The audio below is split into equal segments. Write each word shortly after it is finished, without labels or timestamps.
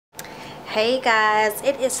Hey guys,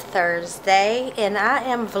 it is Thursday and I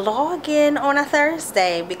am vlogging on a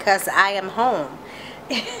Thursday because I am home.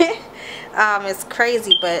 It's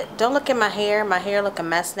crazy, but don't look at my hair. My hair look a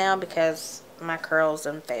mess now because my curls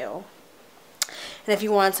done fail. And if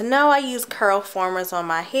you want to know, I use curl formers on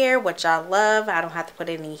my hair, which I love. I don't have to put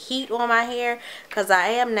any heat on my hair because I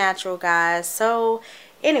am natural, guys. So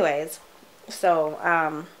anyways,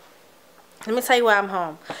 let me tell you why I'm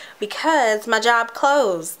home. Because my job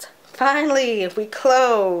closed. Finally, we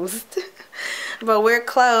closed. But we're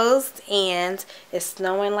closed and it's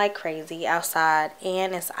snowing like crazy outside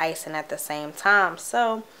and it's icing at the same time.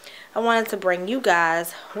 So I wanted to bring you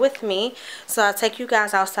guys with me. So I'll take you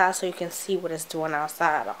guys outside so you can see what it's doing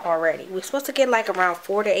outside already. We're supposed to get like around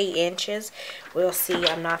 4 to 8 inches. We'll see.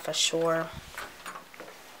 I'm not for sure.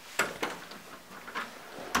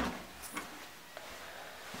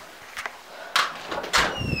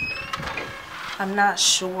 I'm not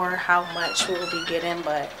sure how much we'll be getting,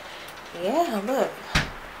 but yeah, look.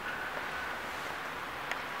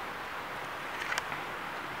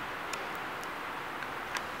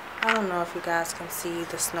 I don't know if you guys can see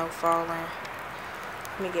the snow falling.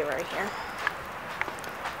 Let me get right here.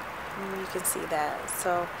 You can see that.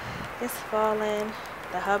 So it's falling.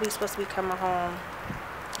 The hubby's supposed to be coming home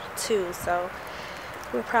too, so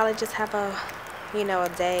we'll probably just have a a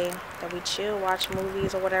day that we chill, watch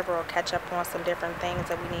movies or whatever, or catch up on some different things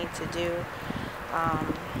that we need to do.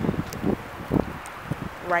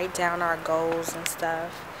 Write down our goals and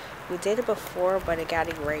stuff. We did it before, but it got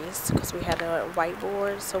erased because we had a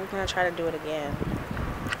whiteboard, so we're gonna try to do it again.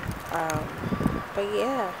 But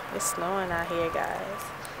yeah, it's snowing out here, guys,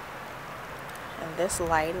 and this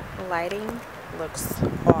lighting looks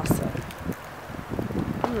awesome.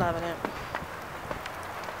 I'm loving it.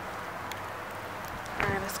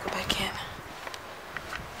 Alright, let's go back in.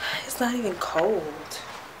 It's not even cold.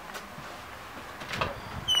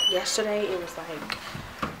 Yesterday it was like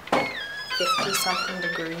 50 something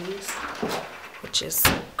degrees, which is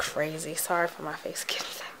crazy. Sorry for my face getting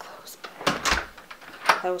that close, but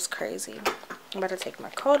that was crazy. I'm about to take my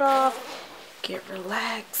coat off, get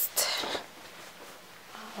relaxed.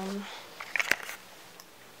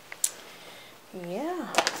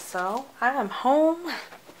 Yeah, so I am home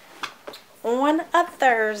on a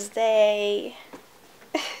Thursday.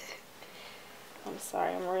 I'm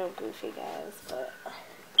sorry, I'm real goofy, guys, but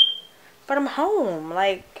I'm home,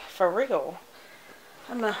 like, for real.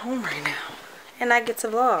 I'm at home right now, and I get to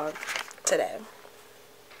vlog today.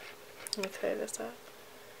 Let me clear this up.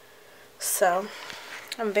 So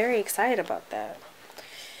I'm very excited about that.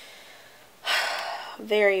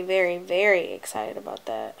 Very, very, very excited about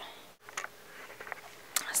that.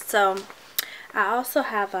 So I also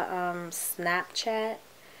have a Snapchat.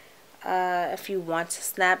 If you want to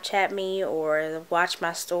Snapchat me or watch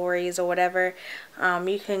my stories or whatever,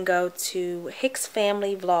 you can go to Hicks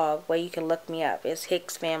Family Vlog, where you can look me up. It's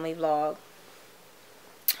Hicks Family Vlog.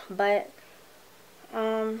 But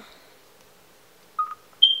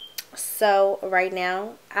so right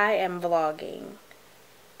now I am vlogging,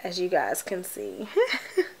 as you guys can see.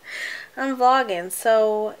 I'm vlogging,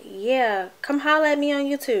 so yeah, come holler at me on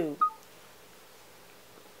YouTube.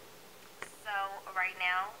 Right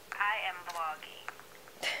now I am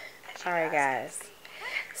vlogging. Alright guys,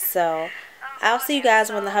 so I'll see you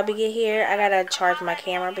guys when the hubby get here. I gotta charge my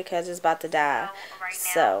camera because it's about to die.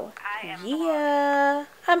 So yeah,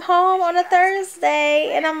 I'm home on a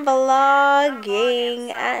Thursday and I'm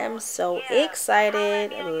vlogging. I am so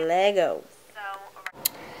excited. Lego.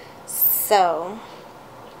 So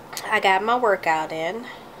I got my workout in.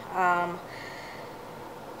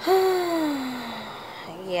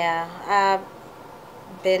 Yeah, I've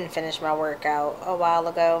been finished my workout a while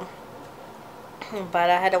ago, but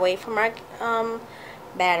I had to wait for my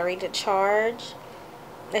battery to charge.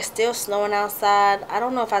 It's still snowing outside. I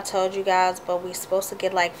don't know if I told you guys, but we're supposed to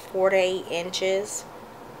get like 4 to 8 inches.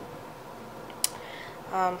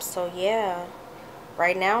 So yeah,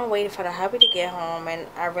 right now I'm waiting for the hubby to get home, and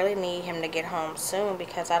I really need him to get home soon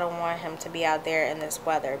because I don't want him to be out there in this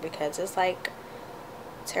weather because it's like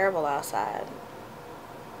terrible outside.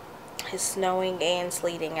 It's snowing and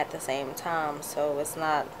sleeting at the same time, so it's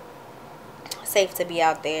not safe to be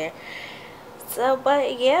out there. So,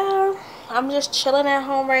 but yeah, I'm just chilling at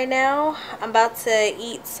home right now. I'm about to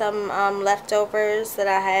eat some leftovers that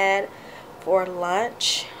I had for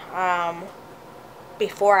lunch.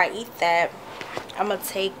 Before I eat that, I'm gonna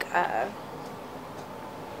take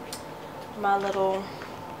my little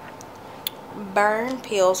burn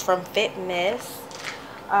pills from Fitness.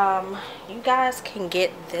 You guys can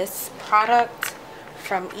get this product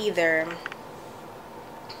from either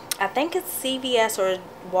I think it's CVS or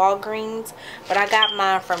Walgreens, but I got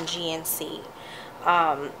mine from GNC.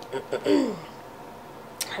 And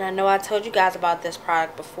I know I told you guys about this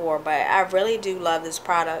product before, but I really do love this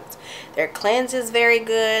product. Their cleanse is very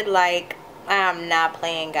good. Like, I'm not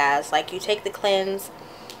playing, guys. Like, you take the cleanse,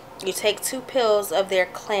 you take 2 pills of their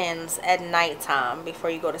cleanse at nighttime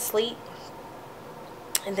before you go to sleep.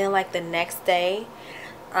 And then, like, the next day,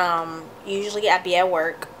 usually I be at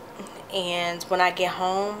work. And when I get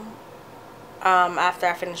home, after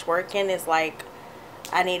I finish working, it's like,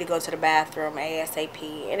 I need to go to the bathroom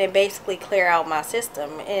ASAP, and it basically clear out my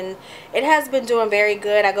system, and it has been doing very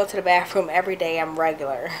good. I go to the bathroom every day. I'm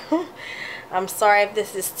regular. I'm sorry if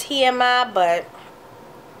this is TMI, but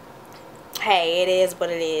hey, it is what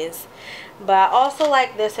it is. But I also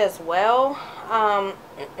like this as well.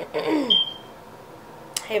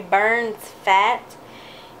 It burns fat,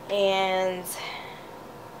 and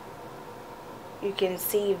you can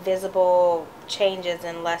see visible changes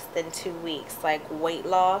in less than 2 weeks, like weight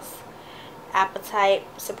loss, appetite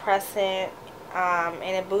suppressant,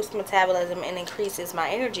 and it boosts metabolism and increases my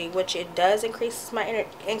energy, which it does increase my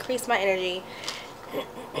energy.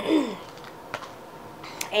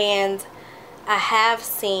 And I have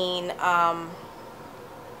seen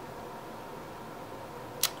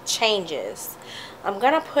changes. I'm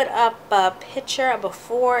gonna put up a picture, a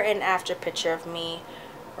before and after picture of me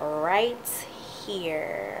right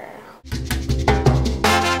here.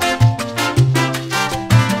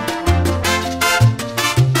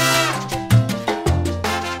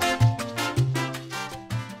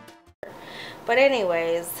 But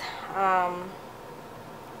anyways,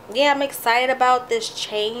 yeah, I'm excited about this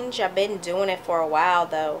change. I've been doing it for a while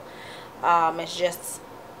though. It's just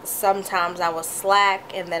sometimes I will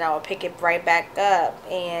slack and then I will pick it right back up,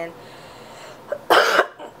 and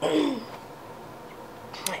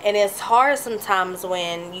and it's hard sometimes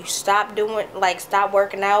when you stop doing, like, stop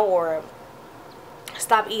working out or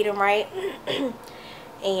stop eating right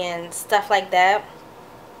and stuff like that.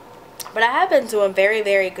 But I have been doing very,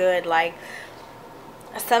 very good. Like,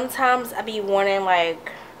 sometimes I be wanting,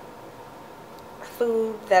 like,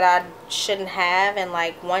 food that I shouldn't have, and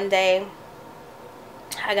like one day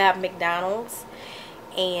I got McDonald's,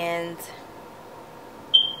 and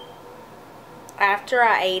after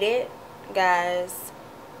I ate it, guys,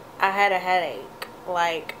 I had a headache,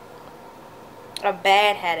 like a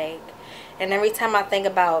bad headache. And every time I think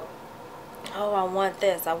about, oh, I want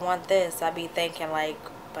this, I be thinking like,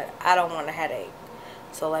 but I don't want a headache,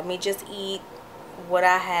 so let me just eat what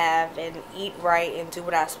I have and eat right and do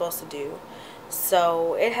what I'm supposed to do.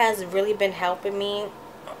 So it has really been helping me.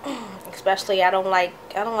 Especially, I don't like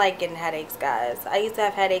getting headaches, guys. I used to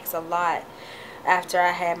have headaches a lot after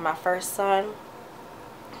I had my first son,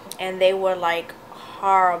 and they were like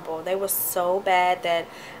horrible. They were so bad that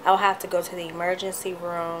I would have to go to the emergency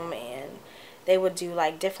room, and they would do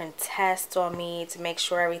like different tests on me to make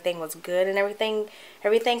sure everything was good, and everything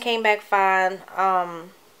came back fine.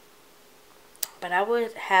 But I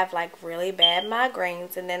would have like really bad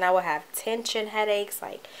migraines, and then I would have tension headaches.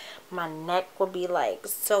 Like, my neck would be like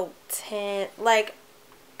so tense. Like,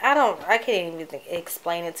 I can't even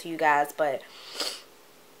explain it to you guys, but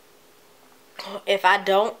if I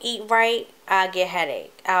don't eat right, I'll get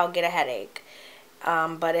a headache.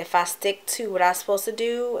 But if I stick to what I'm supposed to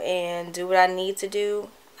do and do what I need to do,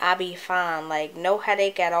 I'll be fine. Like, no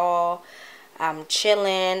headache at all. I'm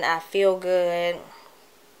chilling. I feel good.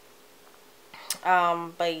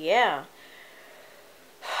 But yeah,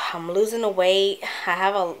 I'm losing the weight.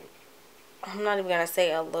 I'm not even gonna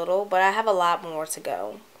say a little, but I have a lot more to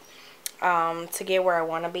go, to get where I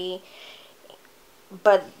want to be.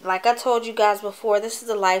 But like I told you guys before, this is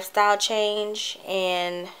a lifestyle change,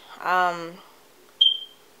 and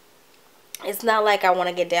it's not like I want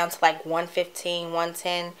to get down to like 115,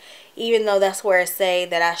 110, even though that's where it say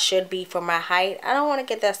that I should be for my height. I don't want to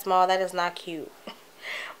get that small. That is not cute.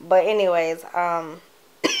 But anyways, I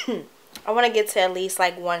want to get to at least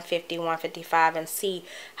like 150, 155 and see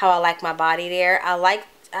how I like my body there. I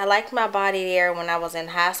liked my body there when I was in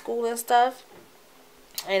high school and stuff,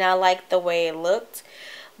 and I liked the way it looked.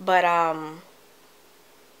 But I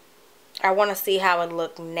want to see how it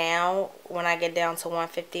look now when I get down to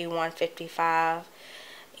 150, 155,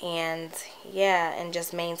 and yeah, and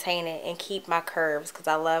just maintain it and keep my curves, because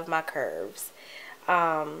I love my curves.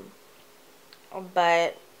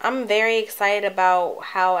 But I'm very excited about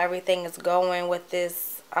how everything is going with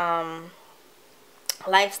this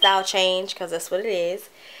lifestyle change, because that's what it is.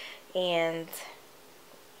 And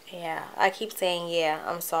yeah, I keep saying yeah,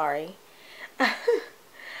 I'm sorry.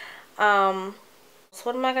 So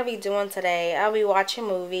what am I going to be doing today? I'll be watching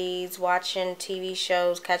movies, watching TV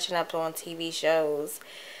shows, catching up on TV shows.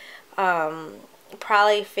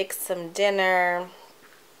 Probably fix some dinner.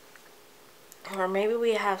 Or maybe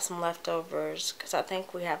we have some leftovers, because I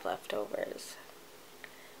think we have leftovers,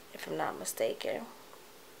 if I'm not mistaken.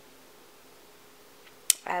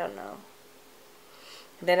 I don't know.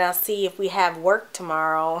 Then I'll see if we have work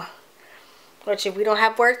tomorrow. Which, if we don't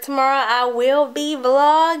have work tomorrow, I will be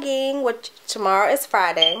vlogging. Which, tomorrow is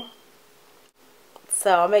Friday.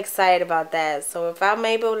 So, I'm excited about that. So, if I'm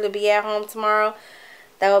able to be at home tomorrow,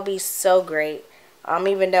 that would be so great.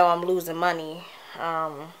 Even though I'm losing money.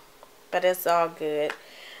 But it's all good.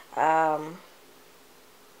 I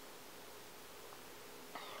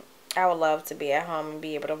would love to be at home and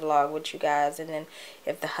be able to vlog with you guys. And then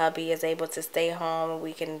if the hubby is able to stay home,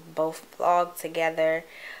 we can both vlog together.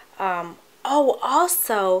 Oh,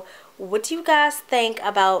 also, what do you guys think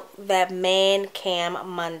about that Man Cam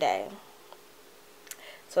Monday?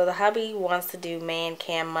 So the hubby wants to do Man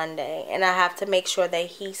Cam Monday. And I have to make sure that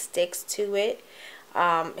he sticks to it.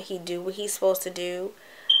 He do what he's supposed to do.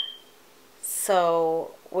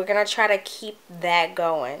 So we're going to try to keep that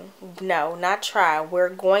going. No, not try. We're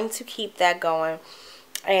going to keep that going.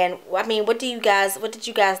 And I mean, what did you guys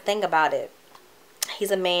think about it?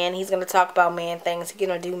 He's a man. He's going to talk about man things. He's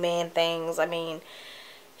going to do man things. I mean,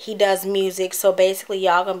 he does music. So basically,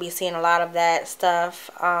 y'all going to be seeing a lot of that stuff.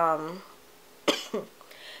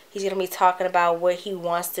 He's going to be talking about what he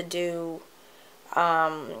wants to do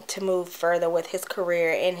to move further with his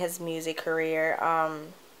career, in his music career.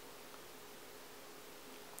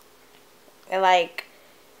 And like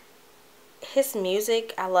his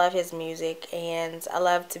music, I love his music, and I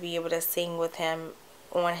love to be able to sing with him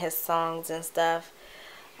on his songs and stuff.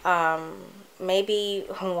 Maybe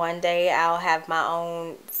one day I'll have my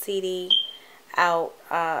own CD out.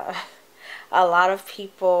 A lot of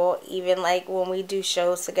people, even like when we do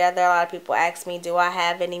shows together, a lot of people ask me, do I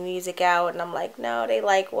have any music out? And I'm like, no. They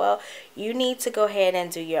like, well, you need to go ahead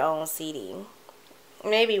and do your own CD.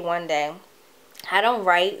 Maybe one day. I don't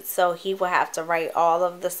write, so he will have to write all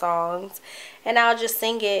of the songs, and I'll just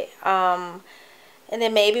sing it. And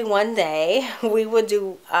then maybe one day we will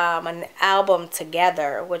do an album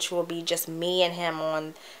together, which will be just me and him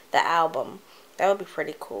on the album. That would be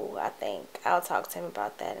pretty cool, I think. I'll talk to him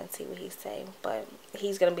about that and see what he's saying. But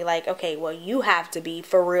he's going to be like, okay, well, you have to be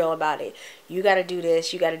for real about it. You got to do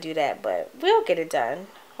this, you got to do that. But we'll get it done,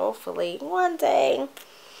 hopefully, one day.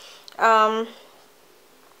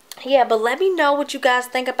 Yeah, but let me know what you guys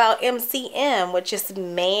think about MCM, which is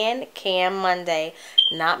Man Cam Monday,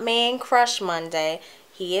 not Man Crush Monday.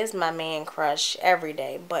 He is my man crush every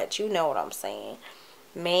day, but you know what I'm saying.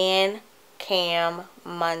 Man Cam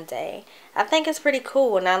Monday. I think it's pretty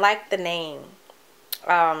cool, and I like the name.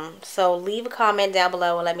 So leave a comment down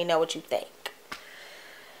below and let me know what you think.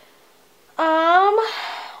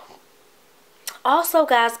 Also,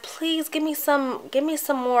 guys, please give me some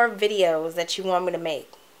more videos that you want me to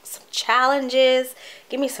make. Some challenges.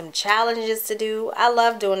 Give me some challenges to do. I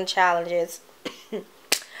love doing challenges.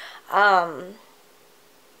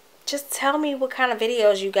 Just tell me what kind of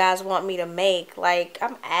videos you guys want me to make. Like,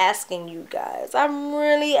 I'm asking you guys. I'm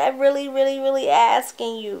really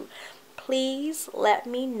asking you. Please let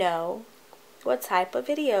me know what type of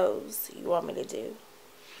videos you want me to do,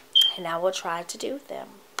 and I will try to do them.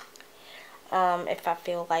 If I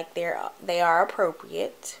feel like they are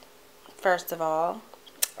appropriate, first of all.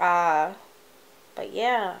 But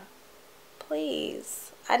yeah,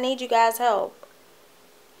 please, I need you guys' help.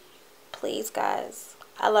 Please, guys,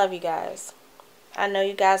 I love you guys. I know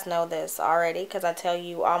you guys know this already, because I tell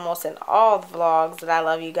you almost in all the vlogs that I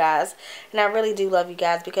love you guys, and I really do love you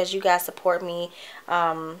guys, because you guys support me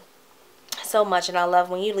so much, and I love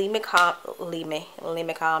when you leave me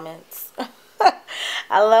comments.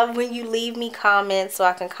 I love when you leave me comments so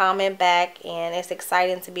I can comment back, and it's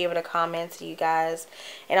exciting to be able to comment to you guys,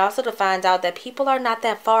 and also to find out that people are not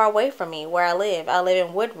that far away from me where I live. I live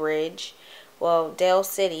in Woodridge, well, Dale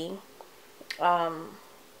City. Yeah,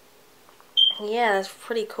 that's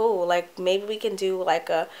pretty cool. Like, maybe we can do like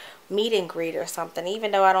a meet and greet or something,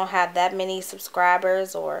 even though I don't have that many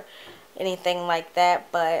subscribers or anything like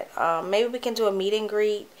that, but maybe we can do a meet and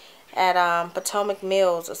greet at Potomac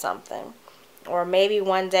Mills or something. Or maybe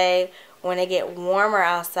one day when it get warmer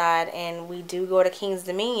outside and we do go to King's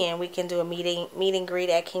Dominion, we can do a meet and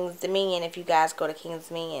greet at King's Dominion if you guys go to King's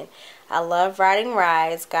Dominion. I love riding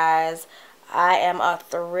rides, guys. I am a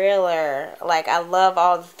thriller. Like, I love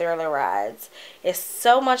all the thriller rides. It's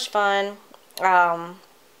so much fun.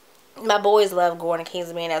 My boys love going to King's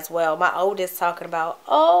Dominion as well. My oldest talking about,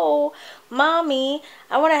 oh, mommy,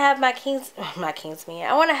 I want to have my King's Dominion.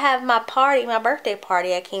 I want to have my birthday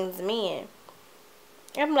party at King's Dominion.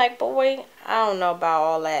 I'm like, boy, I don't know about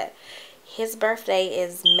all that. His birthday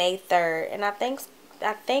is May 3rd, and I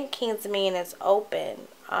think King's Dominion is open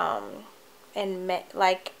in May,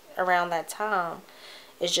 like around that time.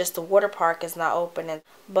 It's just the water park is not open,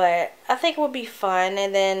 but I think it would be fun.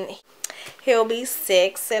 And then he'll be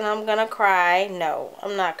 6 and I'm gonna cry. No,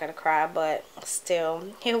 I'm not gonna cry, but still,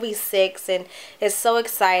 he'll be 6 and it's so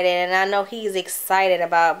exciting. And I know he's excited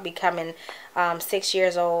about becoming 6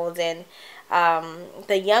 years old. And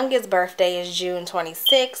the youngest birthday is June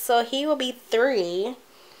 26th, so he will be 3.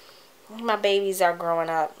 My babies are growing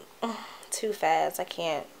up too fast. I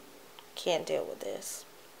can't deal with this.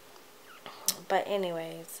 But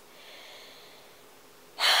anyways,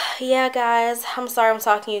 yeah, guys, I'm sorry I'm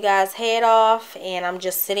talking you guys head off, and I'm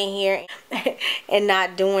just sitting here and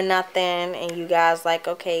not doing nothing, and you guys like,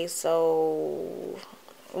 okay, so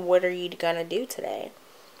what are you gonna do today?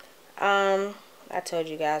 I told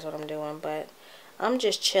you guys what I'm doing, but I'm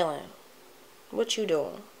just chilling. What you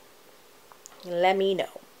doing? Let me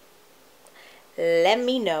know. Let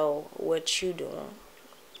me know what you doing.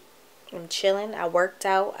 I'm chilling. I worked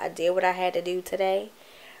out. I did what I had to do today.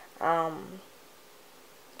 And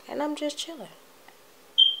I'm just chilling.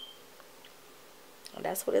 And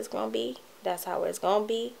that's what it's going to be. That's how it's going to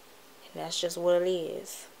be. And that's just what it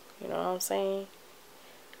is. You know what I'm saying?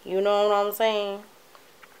 You know what I'm saying?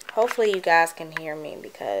 Hopefully you guys can hear me,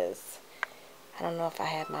 because I don't know if I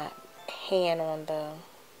had my hand on the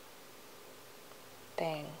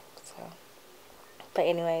thing. So, but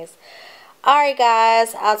anyways. Alright,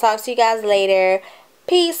 guys. I'll talk to you guys later.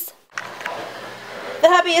 Peace. The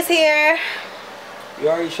hubby is here. You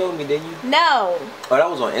already showed me, didn't you? No. Oh, that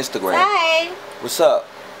was on Instagram. Hey. What's up?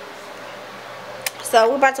 So,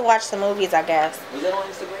 we're about to watch some movies, I guess. Was that on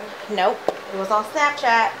Instagram? Nope. It was on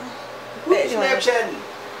Snapchat. Who is Snapchatting?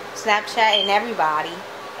 Snapchat and everybody.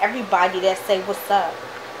 Everybody that say what's up.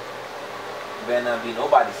 Better not be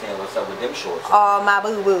nobody saying what's up with them shorts. All my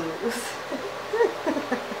boo-boos.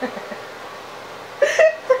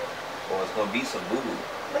 Or it's gonna be some boo-boo.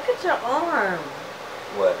 Look at your arm.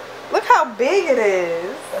 What? Look how big it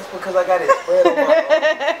is. That's because I got it spread on my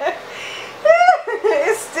arm.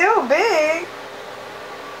 It's still big.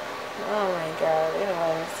 Oh my god.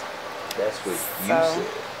 Anyways. That's what you said.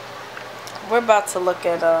 We're about to look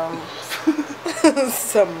at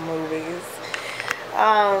some movies.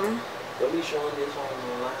 Don't be showing this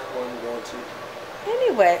online when you want to.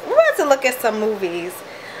 Anyway, we're about to look at some movies.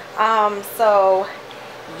 So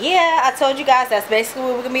yeah, I told you guys that's basically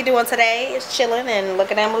what we're gonna be doing today, is chilling and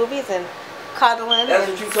looking at movies and cuddling. That's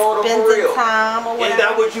and what you told them for spending real. Time or whatever. Is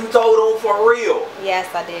that what you told them for real? Yes,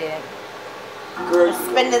 I did. Girl,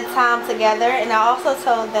 Spending time together. And I also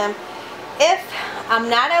told them, if I'm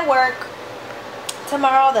not at work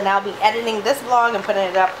tomorrow, then I'll be editing this vlog and putting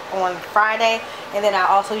it up on Friday, and then I'll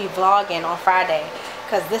also be vlogging on Friday,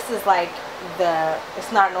 because this is like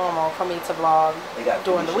it's not normal for me to vlog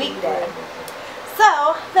during the weekday.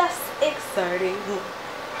 So that's exciting,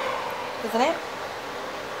 isn't it?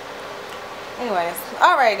 Anyways,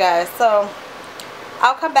 alright guys, so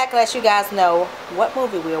I'll come back and let you guys know what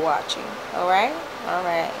movie we're watching. Alright?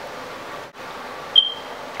 Alright.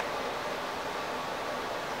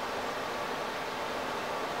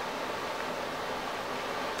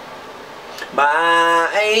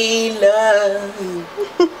 my love,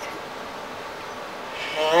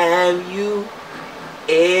 have you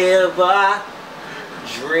ever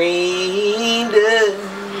dreamed of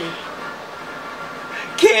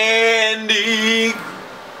candy?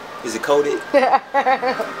 Is it coated?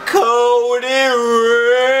 Coated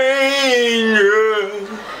rain.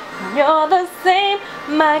 You're the same,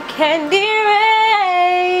 my candy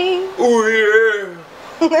rain. We're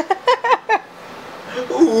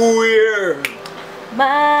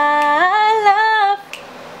My love.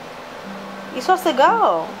 You're supposed to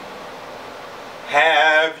go.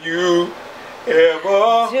 Have you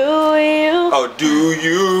ever? Do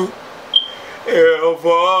you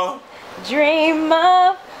ever Dream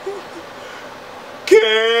of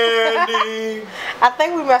candy? I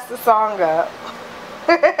think we messed the song up.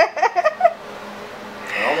 I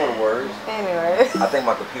don't know the words. Anyway. I think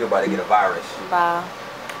my computer about to get a virus. Bye.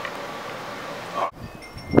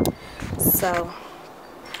 So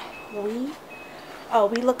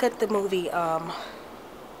we look at the movie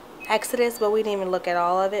Exodus, but we didn't even look at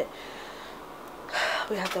all of it.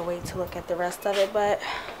 We have to wait to look at the rest of it, but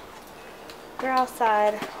we're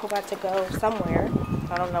outside. We're about to go somewhere.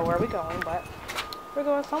 I don't know where we're going, but We're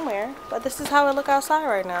going somewhere. But this is how it look outside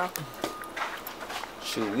right now.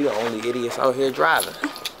 Shoot, we the only idiots out here driving.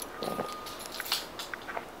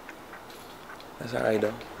 That's alright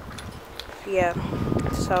though. Yeah.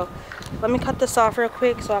 So let me cut this off real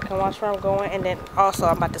quick so I can watch where I'm going, and then also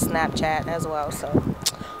I'm about to Snapchat as well. So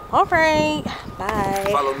alright. Bye.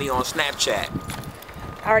 Follow me on Snapchat.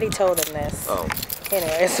 I already told them this. Oh.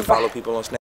 Anyways, follow people on Snapchat.